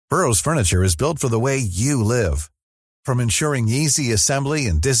Burrow's furniture is built for the way you live. From ensuring easy assembly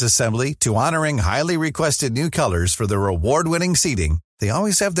and disassembly to honoring highly requested new colors for their award-winning seating, they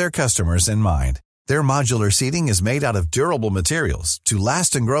always have their customers in mind. Their modular seating is made out of durable materials to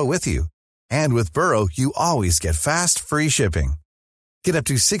last and grow with you. And with Burrow, you always get fast, free shipping. Get up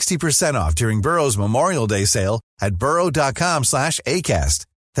to 60% off during Burrow's Memorial Day sale at burrow.com/ACAST.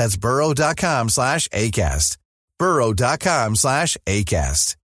 That's burrow.com/ACAST.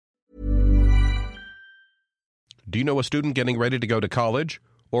 burrow.com/ACAST. Do you know a student getting ready to go to college?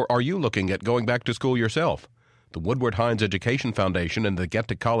 Or are you looking at going back to school yourself? The Woodward Hines Education Foundation and the Get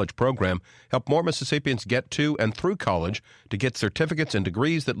to College program help more Mississippians get to and through college to get certificates and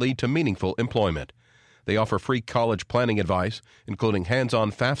degrees that lead to meaningful employment. They offer free college planning advice, including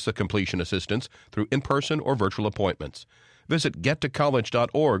hands-on FAFSA completion assistance through in-person or virtual appointments. Visit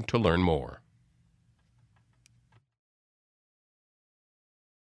gettocollege.org to learn more.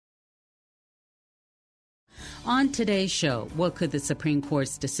 On today's show, what could the Supreme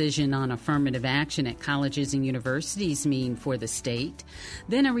Court's decision on affirmative action at colleges and universities mean for the state?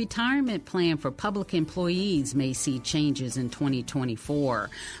 Then a retirement plan for public employees may see changes in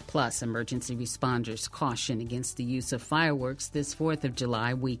 2024. Plus, emergency responders caution against the use of fireworks this 4th of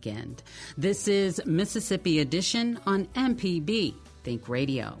July weekend. This is Mississippi Edition on MPB Think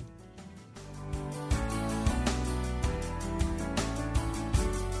Radio.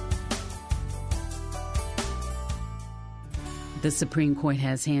 The Supreme Court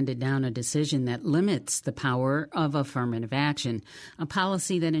has handed down a decision that limits the power of affirmative action, a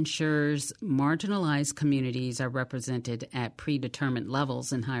policy that ensures marginalized communities are represented at predetermined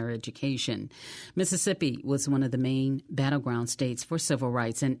levels in higher education. Mississippi was one of the main battleground states for civil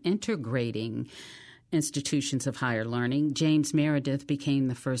rights and integrating institutions of higher learning. James Meredith became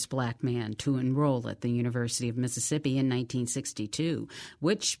the first black man to enroll at the University of Mississippi in 1962,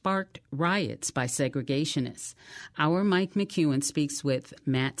 which sparked riots by segregationists. Our Mike McEwen speaks with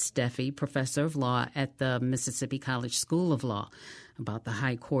Matt Steffi, professor of law at the Mississippi College School of Law, about the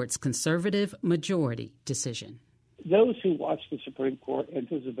High Court's conservative majority decision. Those who watched the Supreme Court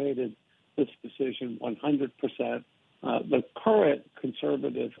anticipated this decision 100%. The current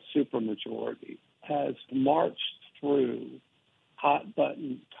conservative supermajority has marched through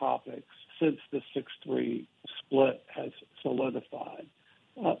hot-button topics since the 6-3 split has solidified.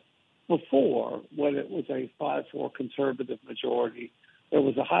 Before, when it was a 5-4 conservative majority, there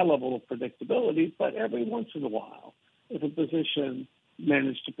was a high level of predictability, but every once in a while, if a position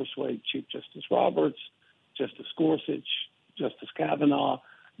managed to persuade Chief Justice Roberts, Justice Gorsuch, Justice Kavanaugh,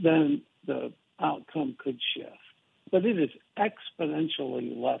 then the outcome could shift. But it is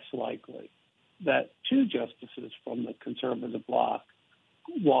exponentially less likely that two justices from the conservative bloc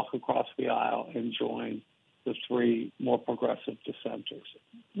walk across the aisle and join the three more progressive dissenters.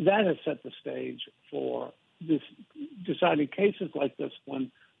 That has set the stage for deciding cases like this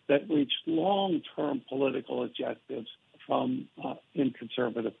one that reach long-term political objectives from in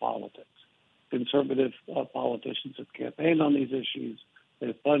conservative politics. Conservative politicians have campaigned on these issues. They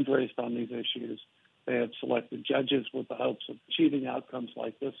have fundraised on these issues. They have selected judges with the hopes of achieving outcomes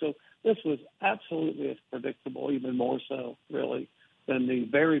like this. So this was absolutely as predictable, even more so, really, than the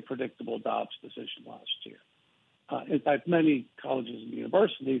very predictable Dobbs decision last year. In fact, many colleges and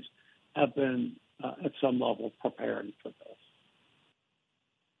universities have been, at some level, preparing for this.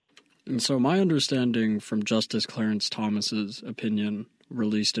 And so my understanding from Justice Clarence Thomas's opinion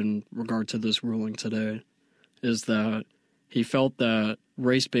released in regard to this ruling today is that he felt that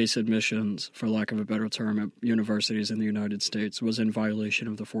race-based admissions, for lack of a better term, at universities in the United States was in violation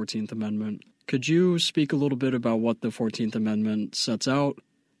of the 14th Amendment. Could you speak a little bit about what the 14th Amendment sets out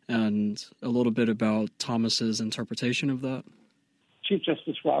and a little bit about Thomas's interpretation of that? Chief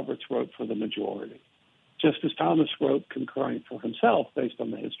Justice Roberts wrote for the majority. Justice Thomas wrote concurring for himself based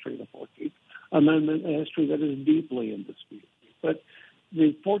on the history of the 14th Amendment, a history that is deeply in dispute. But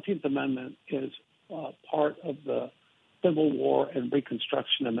the 14th Amendment is part of the Civil War and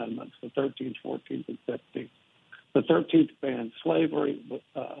Reconstruction Amendments, the 13th, 14th, and 15th. The 13th banned slavery,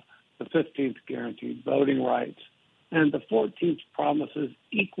 the 15th guaranteed voting rights, and the 14th promises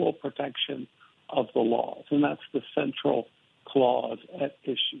equal protection of the laws, and that's the central clause at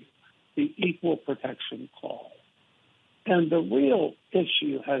issue, the Equal Protection Clause. And the real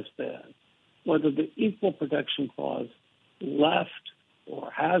issue has been whether the Equal Protection Clause left or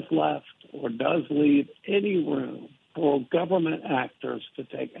has left or does leave any room for government actors to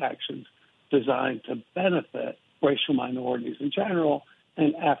take actions designed to benefit racial minorities in general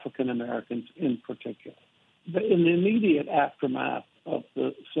and African Americans in particular. In the immediate aftermath of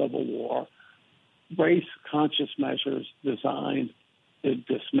the Civil War, race-conscious measures designed to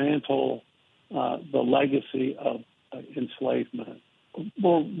dismantle the legacy of enslavement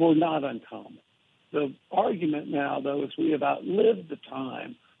were not uncommon. The argument now, though, is we have outlived the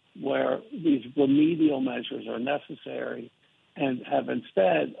time where these remedial measures are necessary and have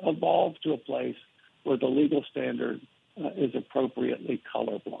instead evolved to a place where the legal standard is appropriately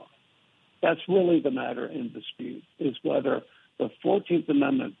colorblind. That's really the matter in dispute, is whether the 14th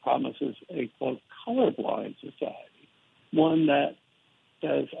Amendment promises a, quote, colorblind society, one that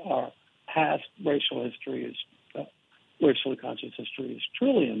says our past racially conscious history is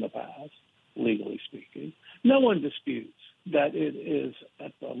truly in the past, legally speaking. No one disputes that it is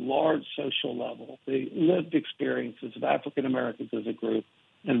at the large social level, the lived experiences of African Americans as a group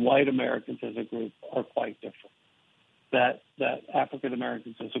and white Americans as a group are quite different. That African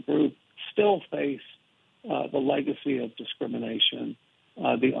Americans as a group still face the legacy of discrimination,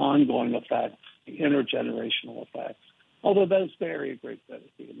 the ongoing effects, the intergenerational effects, although those vary a great bit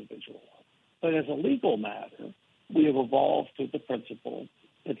at the individual level. But as a legal matter, we have evolved to the principle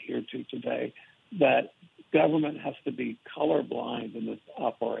adhered to today that government has to be colorblind in its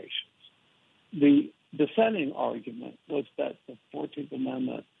operations. The dissenting argument was that the 14th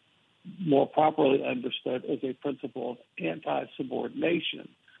Amendment, more properly understood as a principle of anti-subordination,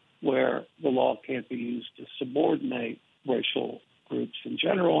 where the law can't be used to subordinate racial groups in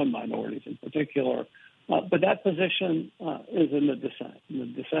general and minorities in particular. But that position is in the dissent. And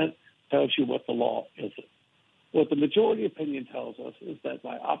the dissent tells you what the law isn't. What the majority opinion tells us is that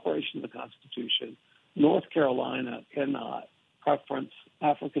by operation of the Constitution, North Carolina cannot preference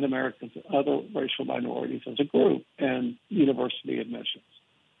African Americans and other racial minorities as a group in university admissions.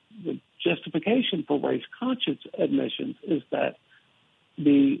 The justification for race-conscious admissions is that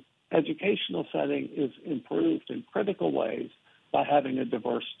the educational setting is improved in critical ways by having a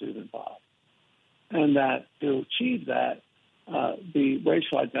diverse student body, and that to achieve that, the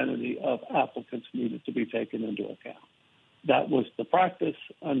racial identity of applicants needed to be taken into account. That was the practice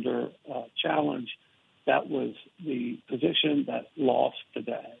under challenge. That was the position that lost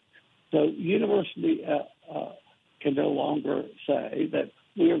today. So university can no longer say that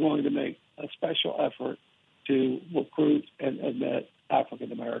we are going to make a special effort to recruit and admit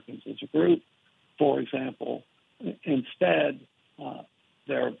African Americans as a group. For example, instead,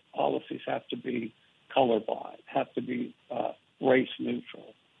 their policies have to be colorblind, have to be race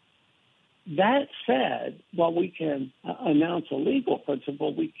neutral. That said, while we can announce a legal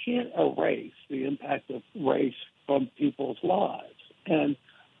principle, we can't erase the impact of race from people's lives. And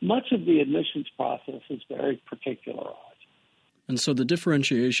much of the admissions process is very particularized. And so the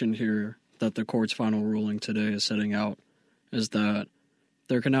differentiation here that the court's final ruling today is setting out is that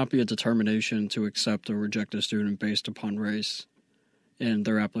there cannot be a determination to accept or reject a student based upon race in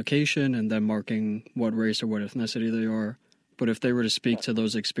their application and them marking what race or what ethnicity they are. But if they were to speak to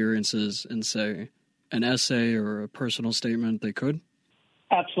those experiences in, say, an essay or a personal statement, they could?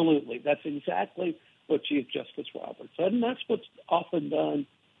 Absolutely. That's exactly what Chief Justice Roberts said, and that's what's often done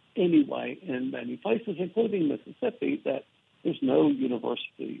anyway in many places, including Mississippi, that there's no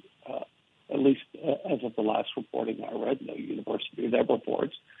university, at least as of the last reporting I read, no university that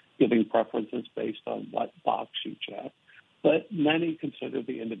reports giving preferences based on what box you check. But many consider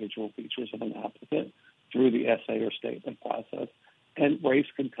the individual features of an applicant through the essay or statement process, and race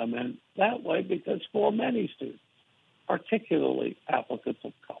can come in that way because for many students, particularly applicants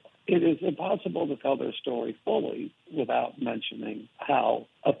of color, it is impossible to tell their story fully without mentioning how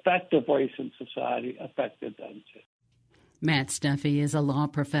effective race in society affected them too. Matt Stuffy is a law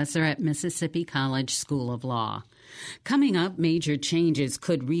professor at Mississippi College School of Law. Coming up, major changes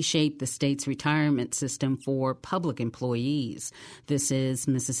could reshape the state's retirement system for public employees. This is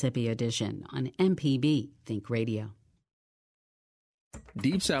Mississippi Edition on MPB Think Radio.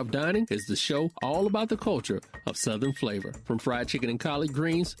 Deep South Dining is the show all about the culture of Southern flavor, from fried chicken and collard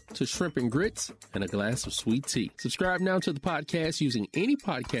greens to shrimp and grits and a glass of sweet tea. Subscribe now to the podcast using any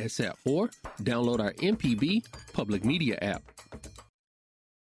podcast app or download our MPB public media app.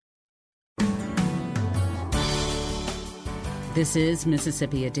 This is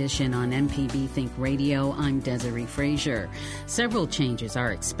Mississippi Edition on MPB Think Radio. I'm Desiree Frazier. Several changes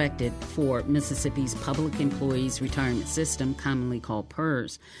are expected for Mississippi's public employees retirement system, commonly called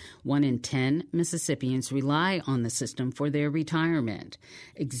PERS. 1 in 10 Mississippians rely on the system for their retirement.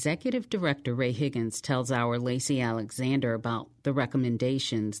 Executive Director Ray Higgins tells our Lacey Alexander about the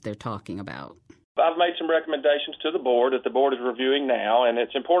recommendations they're talking about. I've made some recommendations to the board that the board is reviewing now, and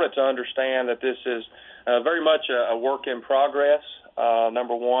it's important to understand that this is very much a work in progress,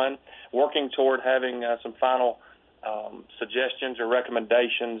 number one, working toward having some final suggestions or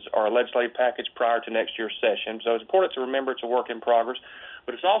recommendations or a legislative package prior to next year's session. So it's important to remember it's a work in progress,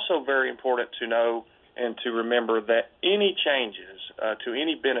 but it's also very important to know and to remember that any changes to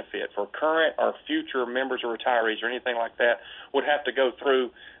any benefit for current or future members or retirees or anything like that would have to go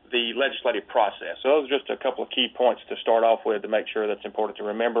through the legislative process. So those are just a couple of key points to start off with to make sure that's important to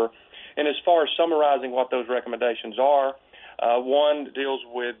remember. And as far as summarizing what those recommendations are, one deals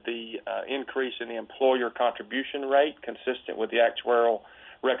with the increase in the employer contribution rate consistent with the actuarial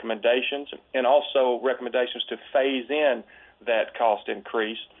recommendations, and also recommendations to phase in that cost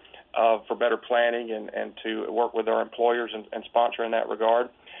increase for better planning and to work with our employers and sponsor in that regard.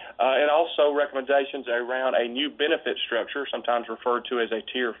 And also recommendations around a new benefit structure, sometimes referred to as a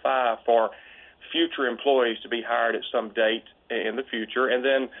Tier 5, for future employees to be hired at some date in the future, and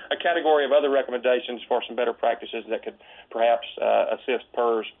then a category of other recommendations for some better practices that could perhaps assist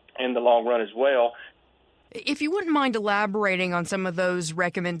PERS in the long run as well. If you wouldn't mind elaborating on some of those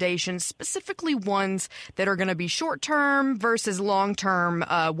recommendations, specifically ones that are going to be short-term versus long-term,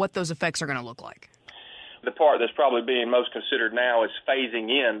 what those effects are going to look like. The part that's probably being most considered now is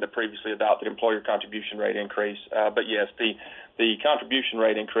phasing in the previously adopted employer contribution rate increase. But yes, the contribution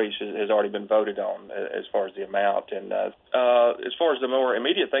rate increase has already been voted on as far as the amount. And as far as the more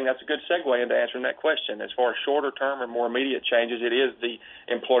immediate thing, that's a good segue into answering that question. As far as shorter term or more immediate changes, it is the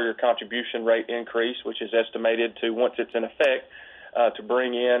employer contribution rate increase, which is estimated to, once it's in effect, to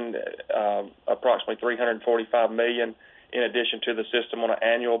bring in approximately $345 million in addition to the system on an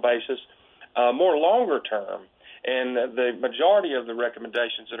annual basis. More longer term, and the majority of the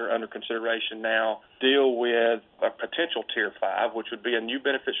recommendations that are under consideration now deal with a potential Tier 5, which would be a new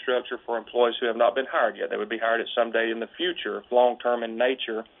benefit structure for employees who have not been hired yet. They would be hired at some date in the future, long-term in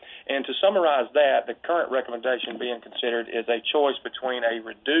nature. And to summarize that, the current recommendation being considered is a choice between a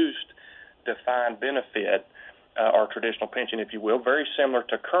reduced defined benefit or traditional pension, if you will, very similar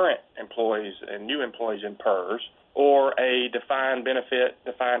to current employees and new employees in PERS, or a defined benefit,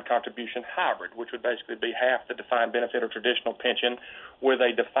 defined contribution hybrid, which would basically be half the defined benefit or traditional pension with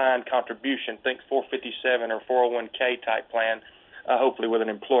a defined contribution, think 457 or 401k type plan, hopefully with an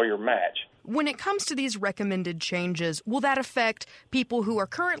employer match. When it comes to these recommended changes, will that affect people who are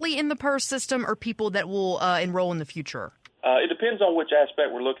currently in the PERS system or people that will enroll in the future? It depends on which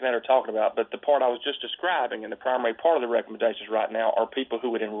aspect we're looking at or talking about, but the part I was just describing and the primary part of the recommendations right now are people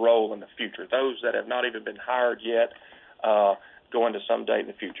who would enroll in the future, those that have not even been hired yet, going to some date in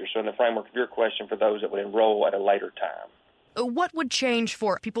the future. So in the framework of your question, for those that would enroll at a later time. What would change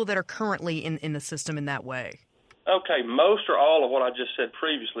for people that are currently in the system in that way? Okay, most or all of what I just said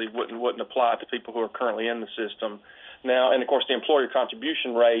previously wouldn't apply to people who are currently in the system. Now, and of course, the employer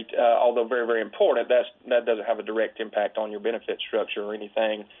contribution rate, although very, very important, that doesn't have a direct impact on your benefit structure or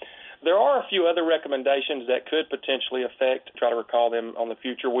anything. There are a few other recommendations that could potentially affect, try to recall them on the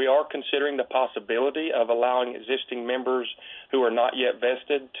future. We are considering the possibility of allowing existing members who are not yet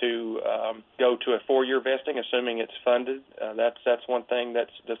vested to go to a 4-year vesting, assuming it's funded. That's one thing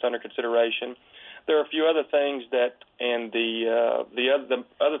that's under consideration. There are a few other things that, and the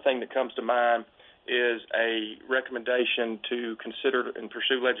other thing that comes to mind is a recommendation to consider and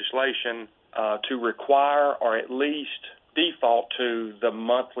pursue legislation to require or at least default to the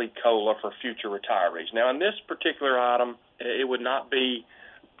monthly COLA for future retirees. Now, in this particular item, it would not be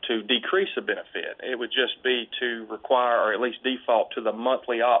to decrease the benefit. It would just be to require or at least default to the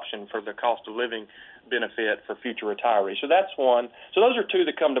monthly option for the cost of living benefit for future retirees. So that's one. So those are two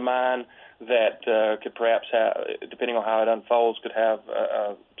that come to mind that could perhaps have, depending on how it unfolds, could have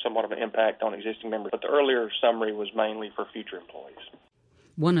somewhat of an impact on existing members. But the earlier summary was mainly for future employees.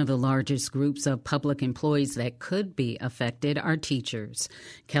 One of the largest groups of public employees that could be affected are teachers.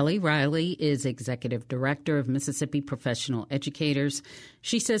 Kelly Riley is Executive Director of Mississippi Professional Educators.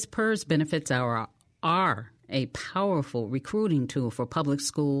 She says PERS benefits are a powerful recruiting tool for public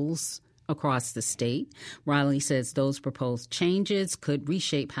schools across the state. Riley says those proposed changes could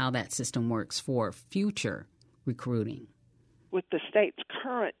reshape how that system works for future recruiting. With the state's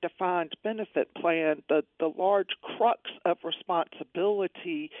current defined benefit plan, the large crux of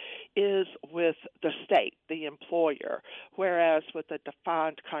responsibility is with the state, the employer, whereas with a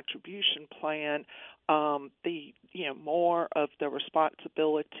defined contribution plan, more of the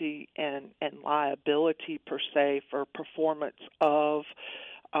responsibility and liability per se for performance of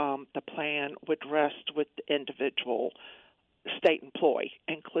the plan would rest with the individual state employee,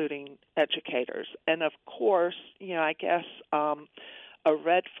 including educators. And of course, I guess a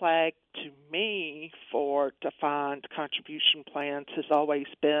red flag to me for defined contribution plans has always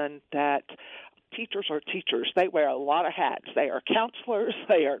been that teachers are teachers. They wear a lot of hats. They are counselors,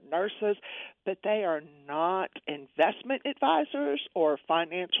 they are nurses, but they are not investment advisors or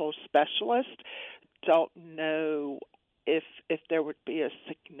financial specialists. Don't know if there would be a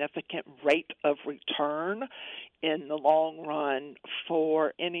significant rate of return in the long run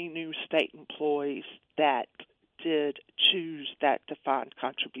for any new state employees that did choose that defined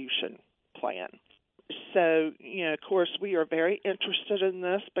contribution plan. So, of course, we are very interested in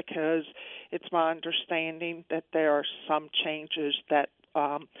this because it's my understanding that there are some changes that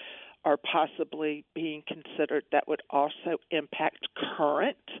are possibly being considered that would also impact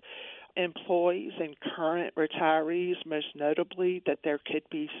current employees and current retirees, most notably that there could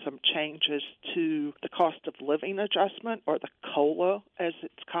be some changes to the cost of living adjustment, or the COLA as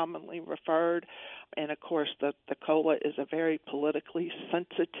it's commonly referred. And, of course, the COLA is a very politically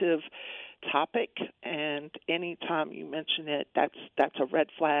sensitive topic, and any time you mention it, that's a red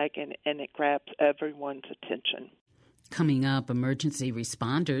flag, and it grabs everyone's attention. Coming up, emergency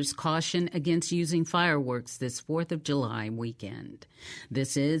responders caution against using fireworks this 4th of July weekend.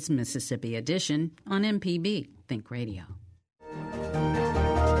 This is Mississippi Edition on MPB Think Radio.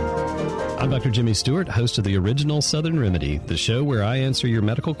 I'm Dr. Jimmy Stewart, host of the original Southern Remedy, the show where I answer your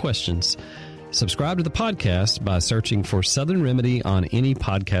medical questions. Subscribe to the podcast by searching for Southern Remedy on any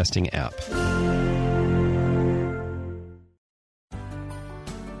podcasting app.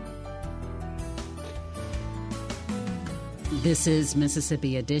 This is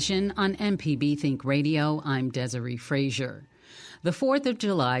Mississippi Edition on MPB Think Radio. I'm Desiree Frazier. The 4th of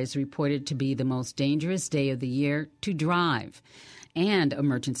July is reported to be the most dangerous day of the year to drive. And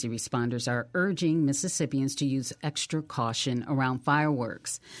emergency responders are urging Mississippians to use extra caution around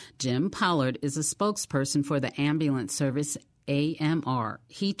fireworks. Jim Pollard is a spokesperson for the ambulance service AMR.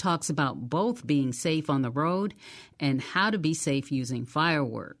 He talks about both being safe on the road and how to be safe using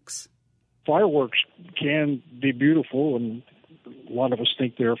fireworks. Fireworks can be beautiful, and a lot of us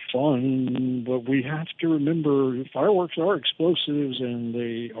think they're fun, but we have to remember fireworks are explosives and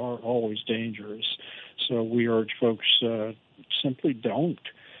they are always dangerous. So we urge folks simply don't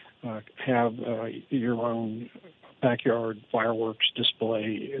have your own backyard fireworks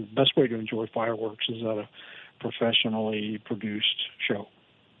display. The best way to enjoy fireworks is at a professionally produced show.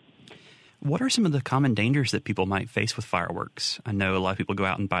 What are some of the common dangers that people might face with fireworks? I know a lot of people go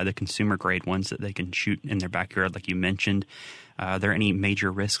out and buy the consumer-grade ones that they can shoot in their backyard, like you mentioned. Are there any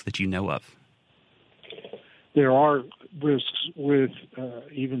major risks that you know of? There are risks with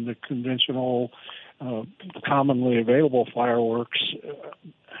even the conventional, commonly available fireworks.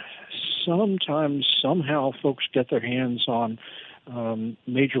 Sometimes, somehow, folks get their hands on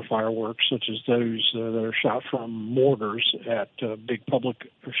major fireworks, such as those that are shot from mortars at big public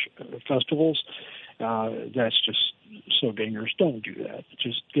festivals. That's just so dangerous. Don't do that.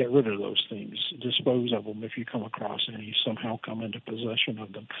 Just get rid of those things. Dispose of them if you come across any. Somehow come into possession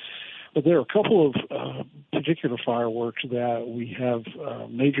of them. But there are a couple of particular fireworks that we have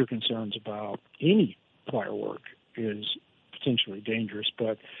major concerns about. Any firework is potentially dangerous,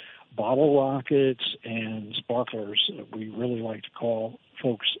 but bottle rockets and sparklers, we really like to call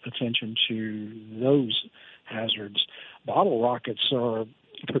folks' attention to those hazards. Bottle rockets are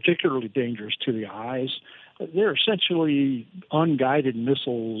particularly dangerous to the eyes. They're essentially unguided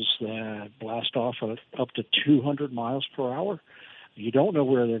missiles that blast off at up to 200 miles per hour. You don't know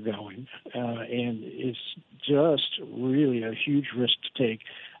where they're going, and it's just really a huge risk to take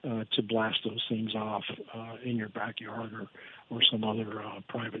to blast those things off in your backyard or some other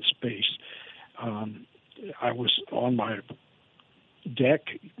private space. I was on my deck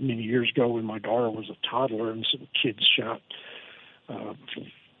many years ago when my daughter was a toddler, and some kids shot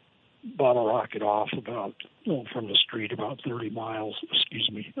bottle rocket off from the street about 30 miles. Excuse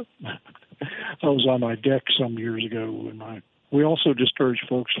me. I was on my deck some years ago, and we also discourage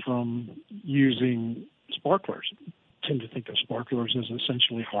folks from using sparklers. Tend to think of sparklers as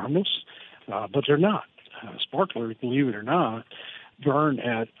essentially harmless, but they're not. Sparklers, believe it or not, burn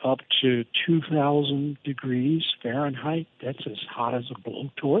at up to 2,000 degrees Fahrenheit. That's as hot as a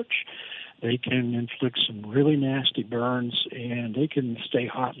blowtorch. They can inflict some really nasty burns, and they can stay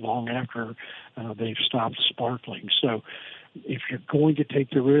hot long after they've stopped sparkling. So if you're going to take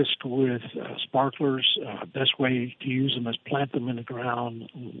the risk with sparklers, best way to use them is plant them in the ground,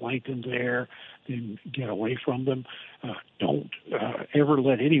 light them there, then get away from them. Don't ever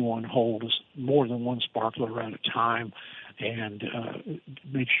let anyone hold more than one sparkler at a time, and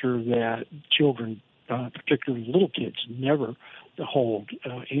make sure that children, particularly little kids, never hold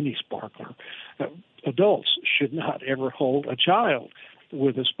any sparkler. Adults should not ever hold a child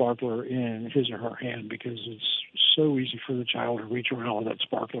with a sparkler in his or her hand, because it's so easy for the child to reach around with that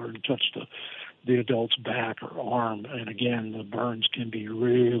sparkler and touch the adult's back or arm. And again, the burns can be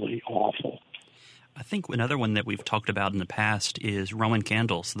really awful. I think another one that we've talked about in the past is Roman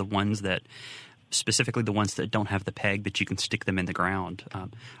candles, specifically the ones that don't have the peg that you can stick them in the ground.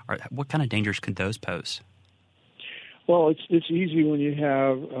 What kind of dangers could those pose? Well, it's easy when you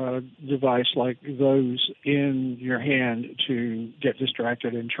have a device like those in your hand to get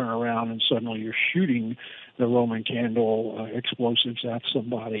distracted and turn around, and suddenly you're shooting the Roman candle explosives at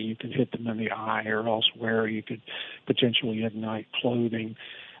somebody. You could hit them in the eye or elsewhere. You could potentially ignite clothing.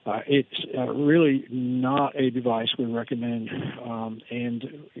 It's really not a device we recommend, and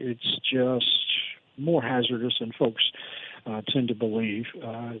it's just more hazardous than folks tend to believe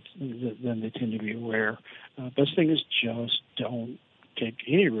than they tend to be aware. Best thing is just don't take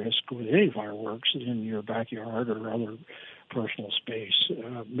any risk with any fireworks in your backyard or other personal space.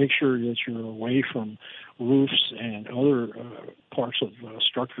 Make sure that you're away from roofs and other parts of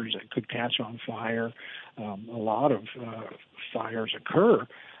structures that could catch on fire. A lot of fires occur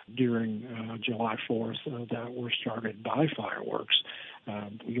during July 4th that were started by fireworks.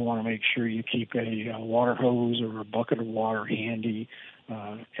 You want to make sure you keep a water hose or a bucket of water handy.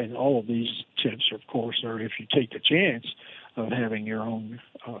 And all of these tips, of course, are if you take the chance of having your own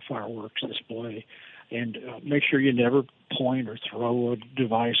fireworks display. And make sure you never point or throw a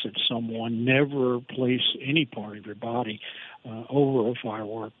device at someone. Never place any part of your body over a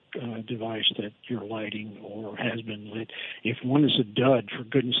firework device that you're lighting or has been lit. If one is a dud, for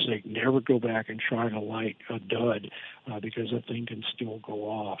goodness sake, never go back and try to light a dud because that thing can still go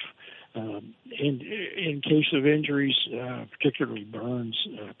off. In case of injuries, particularly burns,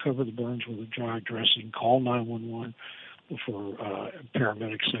 cover the burns with a dry dressing. Call 911 for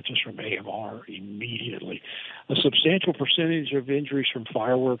paramedics such as from AMR immediately. A substantial percentage of injuries from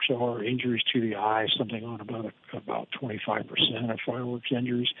fireworks are injuries to the eye, something on about 25% of fireworks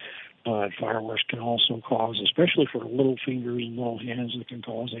injuries. Fireworks can also cause, especially for little fingers and little hands, it can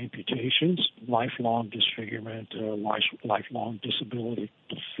cause amputations, lifelong disfigurement, lifelong disability.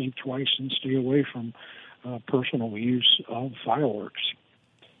 Think twice and stay away from personal use of fireworks.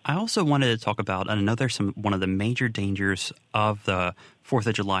 I also wanted to talk about one of the major dangers of the 4th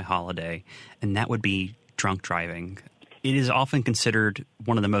of July holiday, and that would be drunk driving. It is often considered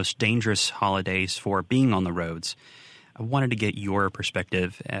one of the most dangerous holidays for being on the roads. I wanted to get your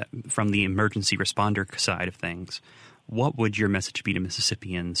perspective from the emergency responder side of things. What would your message be to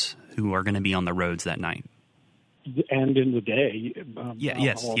Mississippians who are going to be on the roads that night? And in the day.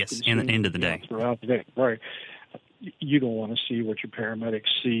 Yes, and the end of the day. Throughout the day, right. You don't want to see what your paramedics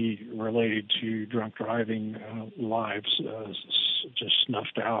see related to drunk driving lives just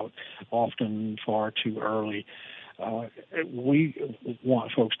snuffed out, often far too early. We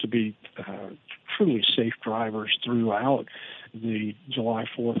want folks to be truly safe drivers throughout the July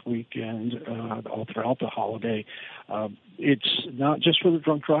 4th weekend, all throughout the holiday. It's not just for the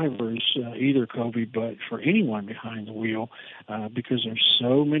drunk drivers either, Kobe, but for anyone behind the wheel, because there's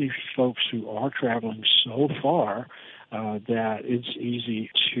so many folks who are traveling so far that it's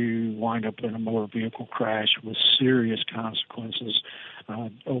easy to wind up in a motor vehicle crash with serious consequences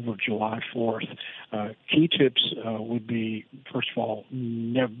over July 4th. Key tips would be, first of all,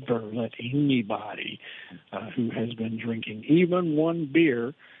 never let anybody who has been drinking even one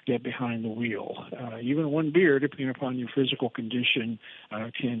beer get behind the wheel. Even one beer, depending upon your physical condition,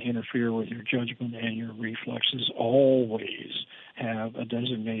 can interfere with your judgment and your reflexes. Always have a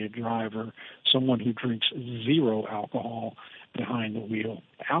designated driver, someone who drinks zero alcohol behind the wheel.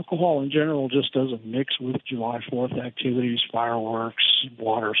 Alcohol in general just doesn't mix with July 4th activities, fireworks,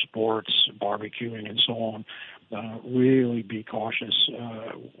 water sports, barbecuing, and so on. Really be cautious,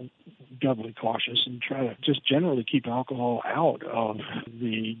 doubly cautious, and try to just generally keep alcohol out of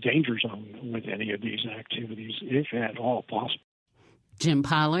the danger zone with any of these activities, if at all possible. Jim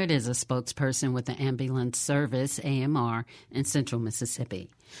Pollard is a spokesperson with the Ambulance Service, AMR, in Central Mississippi.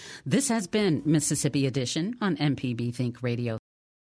 This has been Mississippi Edition on MPB Think Radio.